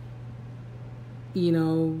borderline. You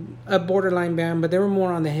know, a borderline band, but they were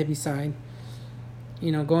more on the heavy side.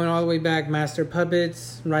 You know, going all the way back, Master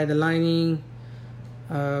Puppets, Ride the Lightning.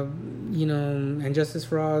 You know, and Justice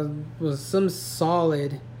for All was some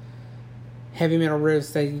solid heavy metal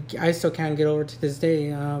riffs that I still can't get over to this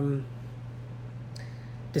day.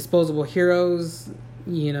 Disposable Heroes,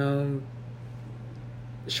 you know,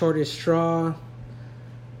 Shortest Straw,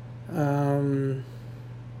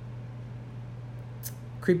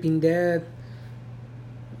 Creeping Death,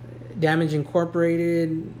 Damage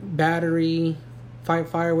Incorporated, Battery, Fight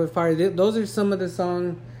Fire with Fire. Those are some of the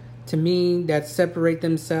songs to me that separate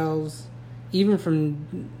themselves even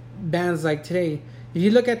from bands like today. If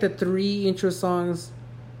you look at the 3 intro songs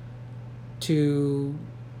to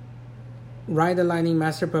Ride the Lightning,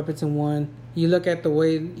 Master Puppets, and One, you look at the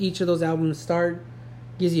way each of those albums start,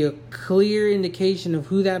 gives you a clear indication of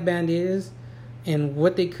who that band is and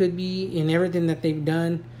what they could be and everything that they've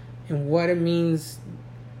done and what it means.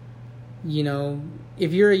 You know,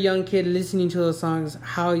 if you're a young kid listening to those songs,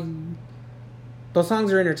 those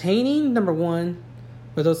songs are entertaining, number one,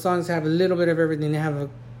 but those songs have a little bit of everything. They have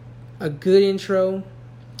a good intro,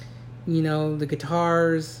 you know, the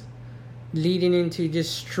guitars leading into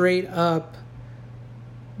just straight up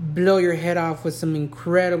blow your head off with some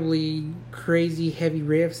incredibly crazy heavy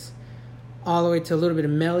riffs, all the way to a little bit of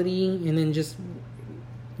melody, and then just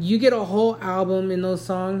you get a whole album in those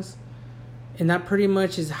songs. And that pretty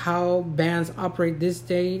much is how bands operate to this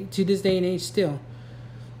day and age still.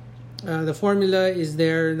 The formula is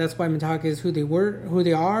there. That's why Metallica is who they were, who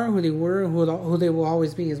they will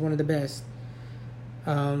always be, is one of the best.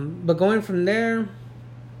 But going from there,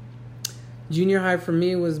 junior high for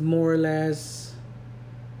me was more or less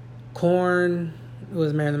Korn. It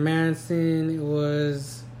was Marilyn Manson. It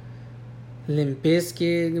was Limp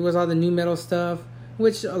Bizkit. It was all the new metal stuff,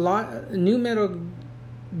 which a lot new metal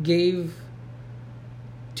gave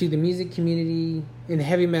to the music community and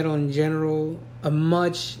heavy metal in general a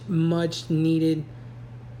much needed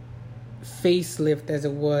facelift, as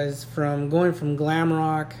it was from going from glam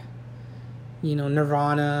rock, you know,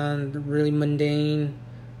 Nirvana, really mundane,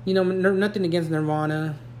 you know, nothing against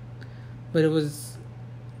Nirvana, but it was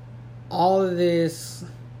all of this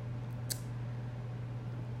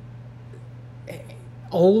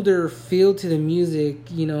older feel to the music,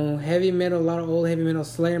 you know, heavy metal, a lot of old heavy metal.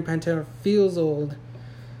 Slayer and Pantera feels old,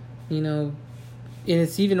 you know, and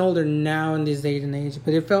it's even older now in this day and age,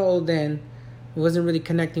 but it felt old then. It wasn't really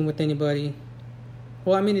connecting with anybody.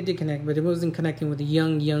 Well, I mean, it did connect, but it wasn't connecting with the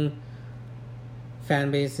young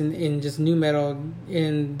fan base in just new metal.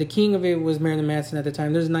 And the king of it was Marilyn Manson at the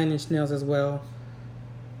time. There's 9 Inch Nails as well,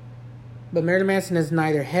 but Marilyn Manson is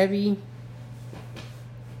neither heavy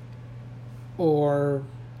or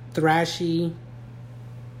thrashy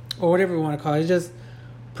or whatever you want to call it. It's just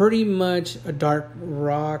pretty much a dark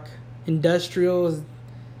rock. Industrial is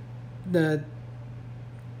the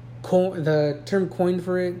term coined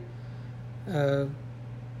for it.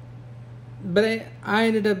 But I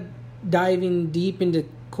ended up diving deep into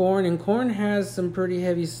Korn, and Korn has some pretty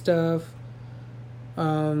heavy stuff.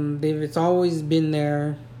 It's always been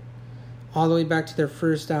there, all the way back to their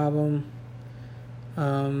first album.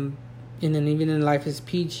 And then even in Life is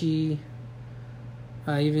Peachy,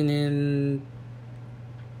 even in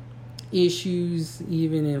Issues,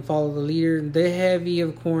 even in Follow the Leader, the heavy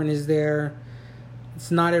of Korn is there.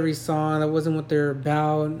 It's not every song. That wasn't what they're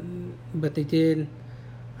about, but they did.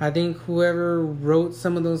 I think whoever wrote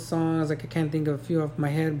some of those songs, like I can't think of a few off my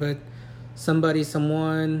head, but Somebody,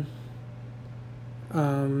 Someone,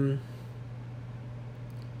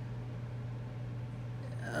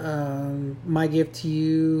 My Gift to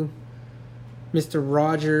You, Mr.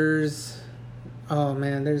 Rogers. Oh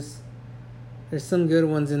man, there's some good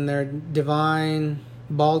ones in there. Divine,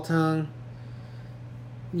 Ball Tongue.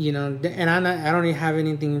 You know, and I don't even have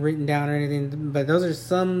anything written down or anything, but those are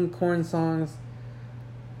some Korn songs.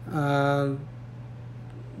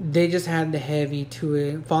 They just had the heavy to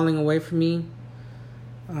it. Falling Away From Me.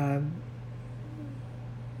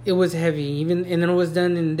 It was heavy, even, and it was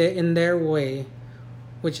done in their way,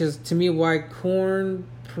 which is to me why Korn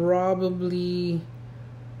probably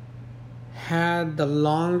had the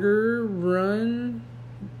longer run.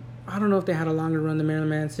 I don't know if they had a longer run than Marilyn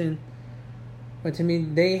Manson, but to me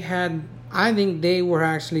I think they were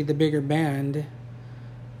actually the bigger band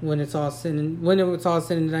when it's all said and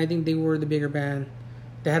done. I think they were the bigger band.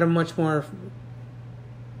 They had a much more.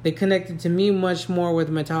 They connected to me much more with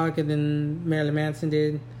Metallica than Marilyn Manson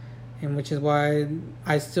did, and which is why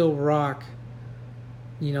I still rock,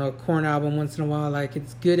 a Korn album once in a while. Like,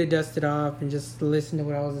 it's good to dust it off and just listen to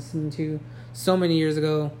what I was listening to so many years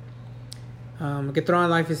ago. I could throw on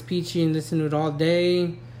Life is Peachy and listen to it all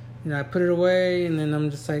day. I put it away, and then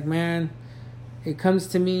I'm just like, man, it comes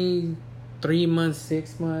to me 3 months,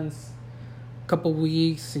 6 months, a couple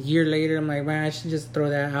weeks, a year later. I'm like, man, I should just throw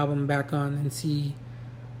that album back on and see,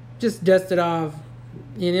 just dust it off.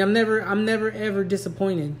 I'm never ever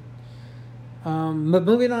disappointed. But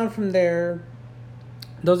moving on from there,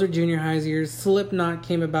 those are junior high years. Slipknot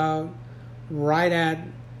came about right at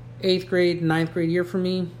 8th grade, 9th grade year for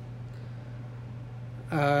me.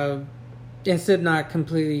 And Slipknot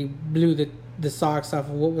completely blew the socks off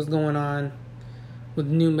of what was going on with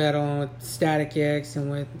nu metal and with Static X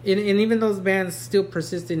and even those bands still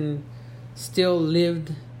persisted and still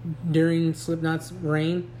lived during Slipknot's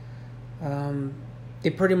reign. They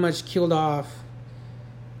pretty much killed off,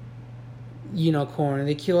 Korn.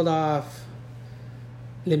 They killed off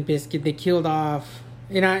Limp Bizkit. They killed off,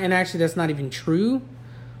 and actually that's not even true.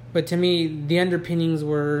 But to me, the underpinnings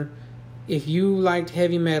were, if you liked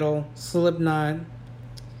heavy metal, Slipknot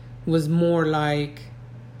was more like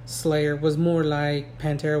Slayer, was more like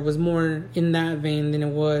Pantera, was more in that vein than it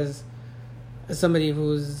was somebody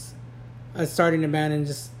who's starting a band and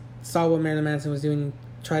just saw what Marilyn Manson was doing,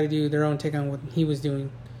 try to do their own take on what he was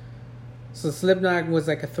doing. So Slipknot was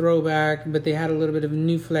like a throwback, but they had a little bit of a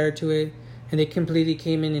new flair to it, and they completely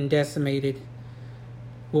came in and decimated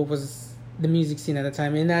what was the music scene at the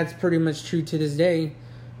time. And that's pretty much true to this day.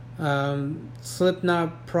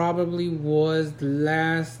 Slipknot probably was the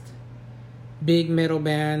last big metal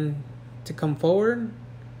band to come forward.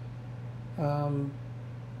 I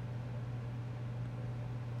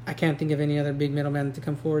can't think of any other big metal band to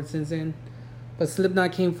come forward since then. But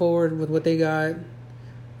Slipknot came forward with what they got.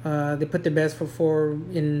 They put their best foot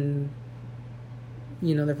forward in,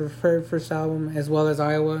 their preferred first album, as well as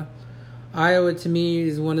Iowa. Iowa, to me,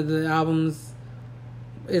 is one of the albums,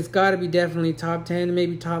 it's got to be definitely top 10,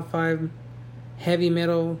 maybe top 5 heavy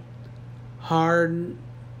metal, hard,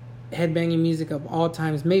 headbanging music of all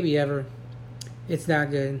times, maybe ever. It's that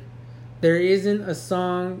good. There isn't a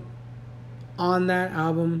song on that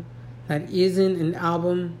album that isn't an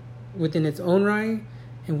album within its own right,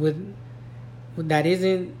 and that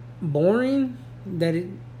isn't boring, that it,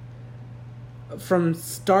 from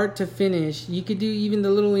start to finish, you could do even the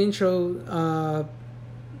little intro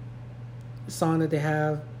song that they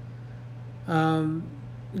have,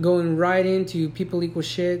 going right into People Equal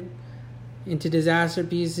Shit, into Disaster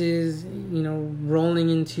Pieces, rolling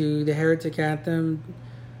into the Heretic Anthem,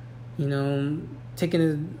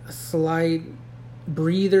 taking a slight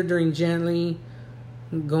breather during Gently,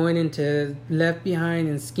 going into Left Behind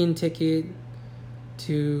and Skin Ticket,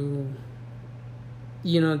 to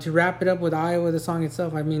wrap it up with Iowa, the song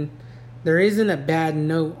itself. I mean, there isn't a bad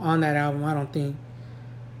note on that album, I don't think.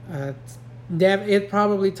 It's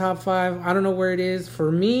probably top 5. I don't know where it is.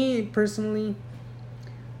 For me, personally,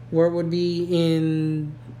 where it would be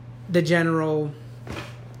in the general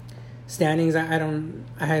standings, I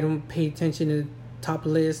don't pay attention to top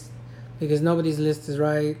list, because nobody's list is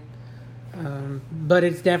right. But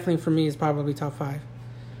it's definitely, for me, it's probably top 5.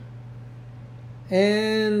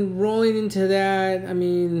 And rolling into that, I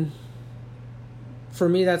mean, for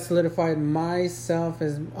me, that solidified myself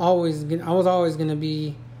as always. There was always going to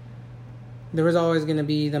be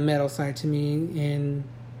the metal side to me. And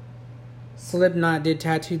Slipknot did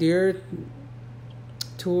Tattoo the Earth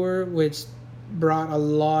tour, which brought a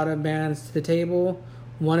lot of bands to the table.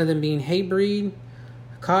 One of them being Hatebreed.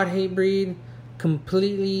 Caught Hatebreed,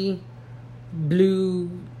 completely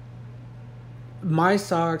blew my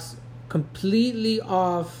socks completely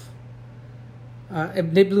off.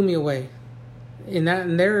 They blew me away. And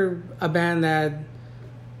they're a band that,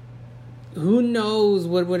 who knows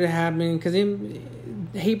what would have happened, because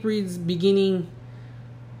Hatebreed's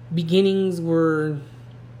beginnings were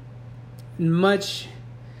much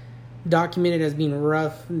documented as being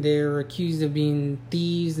rough. They were accused of being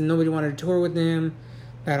thieves, and nobody wanted to tour with them.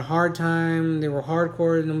 They had a hard time. They were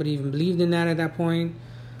hardcore. Nobody even believed in that at that point.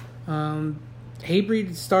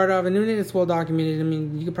 Hatebreed started off, and it's well documented. I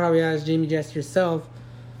mean, you could probably ask Jamie Jess yourself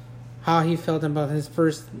how he felt about his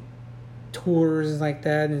first tours like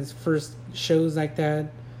that and his first shows like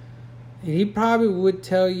that. And he probably would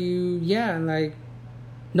tell you, yeah, like,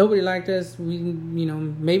 nobody liked us. We,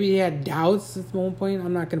 maybe he had doubts at one point.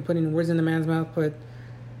 I'm not going to put any words in the man's mouth, but,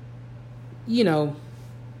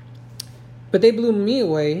 but they blew me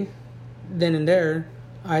away then and there.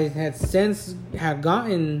 I had since have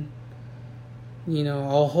gotten,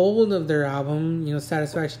 a hold of their album,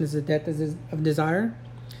 Satisfaction is the Death of Desire.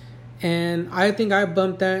 And I think I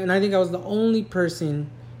bumped that, and I think I was the only person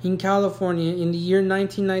in California in the year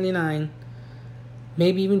 1999,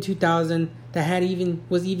 maybe even 2000, that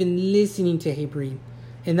was even listening to Hatebreed.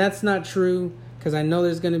 And that's not true, because I know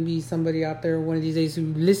there's going to be somebody out there one of these days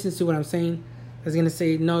who listens to what I'm saying that's going to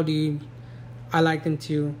say, no, dude, I like them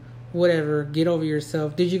too. Whatever, get over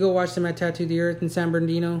yourself. Did you go watch them at Tattoo the Earth in San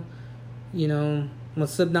Bernardino? When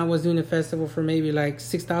Slipknot was doing a festival for maybe like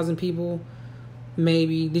 6,000 people?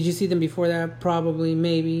 Maybe. Did you see them before that? Probably.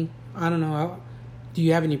 Maybe. I don't know. Do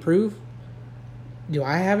you have any proof? Do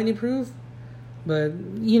I have any proof? But,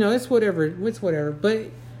 it's whatever. It's whatever. But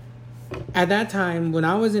at that time, when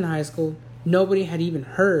I was in high school, nobody had even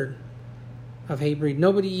heard of Hatebreed.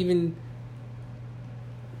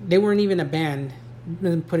 They weren't even a band.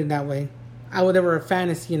 Let me put it that way. There were a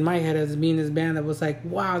fantasy in my head as being this band that was like,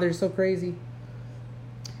 wow, they're so crazy.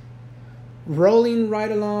 Rolling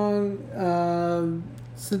right along,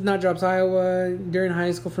 Slipknot Drops Iowa during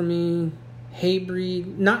high school for me.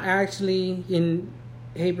 Hatebreed, not actually in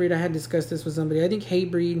Hatebreed, I had discussed this with somebody. I think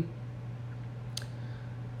Hatebreed,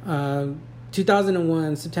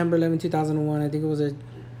 2001, September 11, 2001, I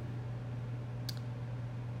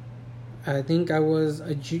think I was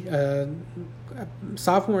a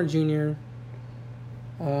sophomore, junior.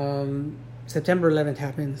 September 11th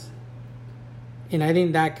happens. And I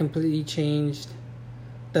think that completely changed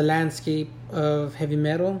the landscape of heavy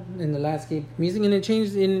metal and the landscape of music. And it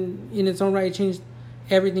changed in its own right. It changed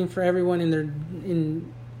everything for everyone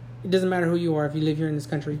it doesn't matter who you are if you live here in this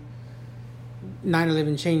country.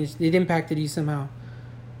 9/11 changed. It impacted you somehow.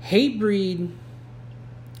 Hatebreed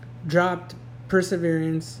dropped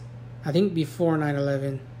Perseverance, I think before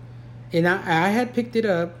 9/11. And I had picked it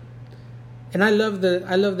up. And I love the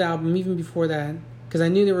album even before that, because I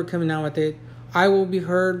knew they were coming out with it. I Will Be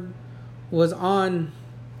Heard was on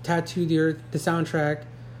Tattoo the Earth, the soundtrack.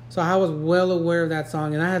 So I was well aware of that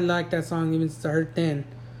song, and I had liked that song even since I heard it then.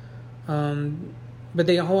 But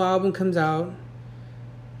the whole album comes out,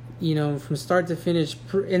 from start to finish,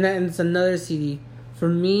 and it's another CD. For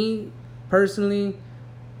me, personally,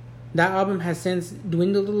 that album has since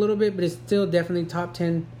dwindled a little bit, but it's still definitely top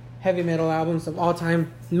 10 heavy metal albums of all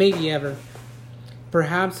time, maybe ever.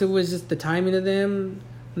 Perhaps it was just the timing of them,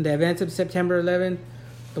 the events of September 11th,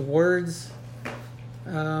 the words.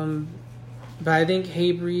 But I think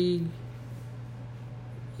Hatebreed,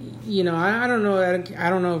 I don't know. I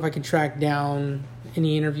don't know if I can track down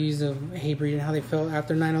any interviews of Hatebreed and how they felt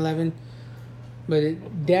after 9/11. But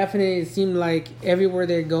it definitely seemed like everywhere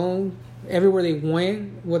they went,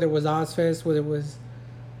 whether it was Ozfest, whether it was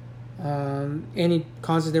any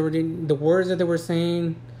concert they were doing, the words that they were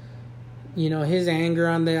saying, his anger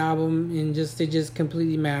on the album, and it just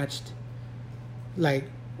completely matched, like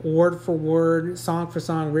word for word, song for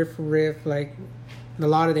song, riff for riff, like a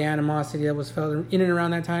lot of the animosity that was felt in and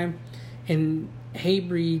around that time. And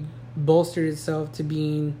Hatebreed bolstered itself to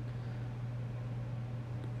being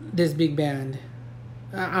this big band.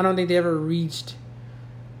 I don't think they ever reached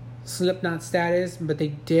Slipknot status, but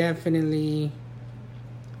they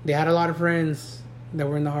had a lot of friends that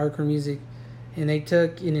were in the hardcore music, and they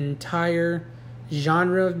took an entire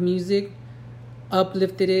genre of music,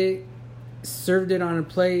 uplifted it, served it on a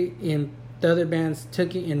plate, and the other bands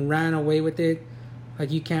took it and ran away with it like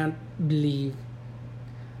you can't believe.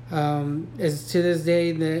 As to this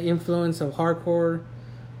day, the influence of hardcore,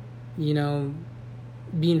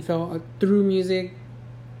 being felt through music,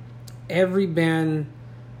 every band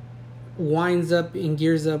winds up and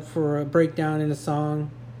gears up for a breakdown in a song.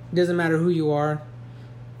 It doesn't matter who you are.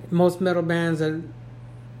 Most metal bands that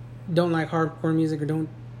don't like hardcore music or don't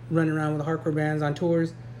run around with hardcore bands on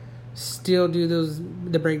tours still do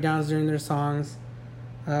the breakdowns during their songs.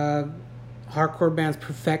 Hardcore bands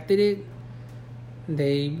perfected it.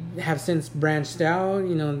 They have since branched out.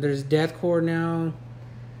 There's deathcore now.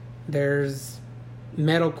 There's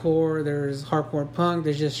metalcore. There's hardcore punk.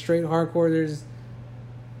 There's just straight hardcore. There's,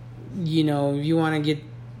 you want to get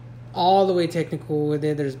all the way technical with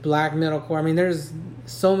it, there's black metalcore. I mean, there's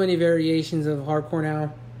so many variations of hardcore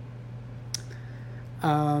now.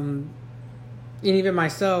 And even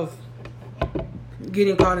myself,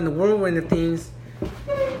 getting caught in the whirlwind of things,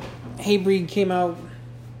 Hatebreed came out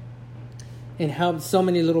and helped so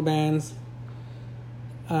many little bands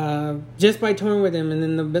just by touring with him. And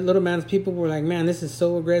then the little bands, people were like, man, this is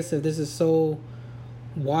so aggressive, this is so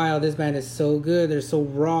wild, this band is so good, they're so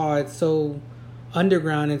raw, it's so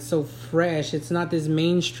underground, it's so fresh, it's not this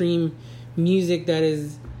mainstream music that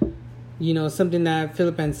is, something that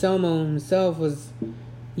Philip Anselmo himself was,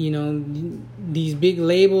 These big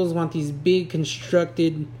labels want these big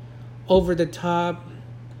constructed, over the top,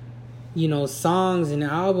 songs and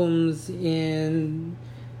albums, and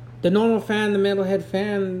the normal fan, the metalhead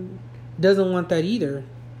fan, doesn't want that either.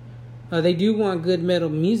 They do want good metal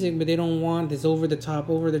music, but they don't want this over the top,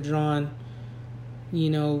 over the drawn,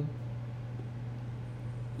 4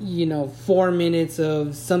 minutes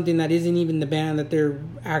of something that isn't even the band that they're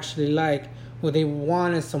actually like. What they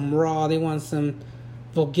want is some raw. They want some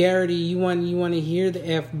vulgarity. You want to hear the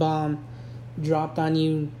F-bomb dropped on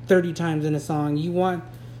you 30 times in a song. You want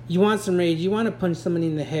some rage. You want to punch somebody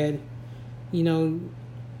in the head. And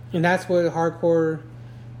that's what hardcore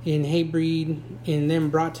and Hatebreed and them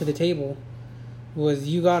brought to the table. Was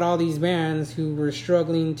you got all these bands who were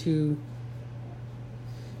struggling to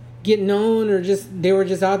get known, or they were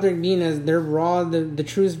just out there being as their raw, the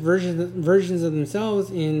truest versions of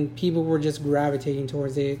themselves, and people were just gravitating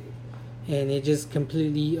towards it, and it just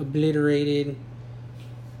completely obliterated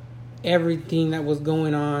everything that was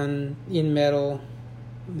going on in metal.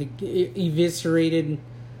 It eviscerated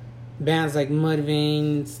bands like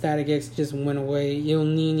Mudvayne, Static X just went away, Il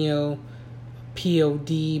Nino,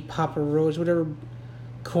 POD, Papa Roach, whatever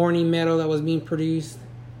corny metal that was being produced.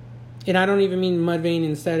 And I don't even mean Mudvayne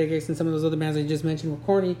and Static X and some of those other bands I just mentioned were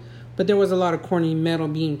corny, but there was a lot of corny metal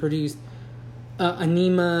being produced.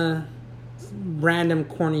 Anima, random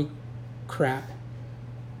corny crap.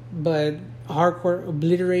 But hardcore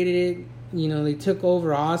obliterated it. They took over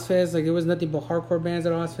Ozfest. Like, there was nothing but hardcore bands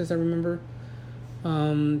at Ozfest, I remember.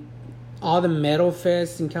 All the metal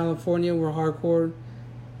fests in California were hardcore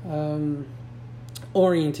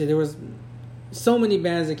oriented. There was so many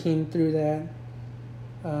bands that came through that.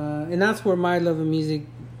 And that's where my love of music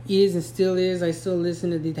is and still is. I still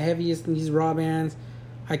listen to the heaviest in these raw bands.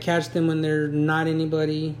 I catch them when they're not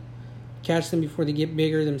anybody. Catch them before they get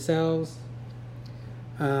bigger themselves.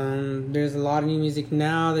 There's a lot of new music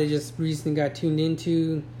now that I just recently got tuned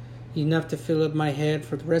into. Enough to fill up my head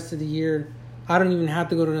for the rest of the year. I don't even have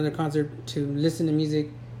to go to another concert to listen to music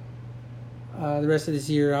the rest of this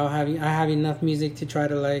year. I have enough music to try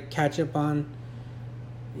to catch up on.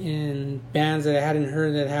 And bands that I hadn't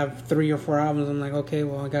heard that have 3 or 4 albums, I'm like, okay,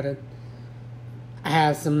 well, I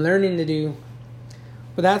have some learning to do.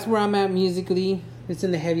 But that's where I'm at musically. It's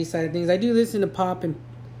in the heavy side of things. I do listen to pop and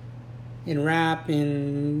rap,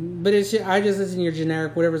 but I just listen to your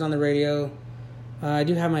generic, whatever's on the radio. I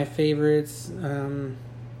do have my favorites.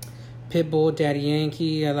 Pitbull, Daddy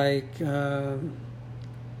Yankee. I like, who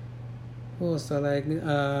else I like?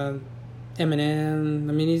 Eminem.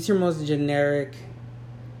 I mean, it's your most generic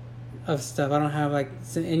of stuff. I don't have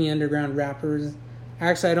any underground rappers.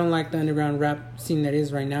 Actually, I don't like the underground rap scene that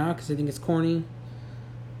is right now because I think it's corny.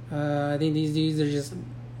 I think these dudes are just,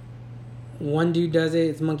 one dude does it.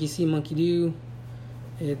 It's Monkey See, Monkey Do.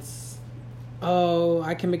 It's,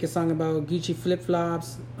 I can make a song about Gucci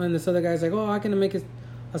flip-flops. And this other guy's like, I can make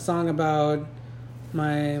a song about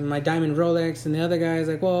my diamond Rolex. And the other guy's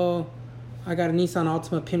like, well, I got a Nissan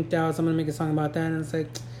Altima pimped out, so I'm going to make a song about that. And it's like,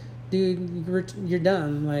 dude, you're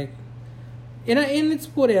dumb. And it's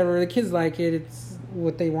whatever. The kids like it. It's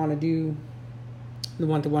what they want to do. The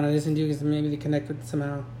one they want to listen to because maybe they connect with it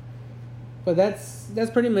somehow. But that's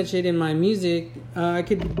pretty much it in my music. I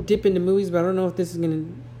could dip into movies, but I don't know if this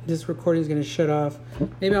recording is gonna shut off.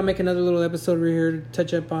 Maybe I'll make another little episode over here to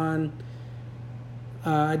touch up on.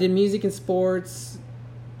 I did music and sports.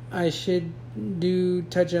 I should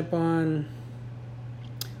touch up on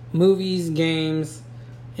movies, games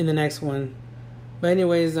in the next one. But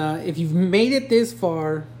anyways, if you've made it this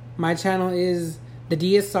far, my channel is The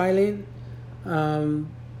D is Silent.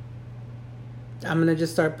 I'm going to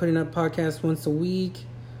just start putting up podcasts once a week.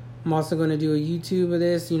 I'm also going to do a YouTube of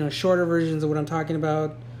this, shorter versions of what I'm talking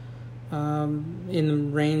about, in the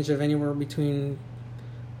range of anywhere between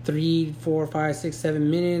 3, 4, 5, 6, 7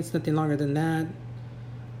 minutes, nothing longer than that.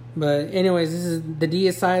 But anyways, this is The D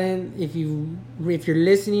is Silent. If you're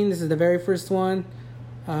listening, this is the very first one.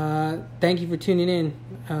 Thank you for tuning in.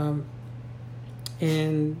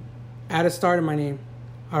 And add a star to my name.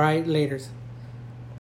 All right, laters.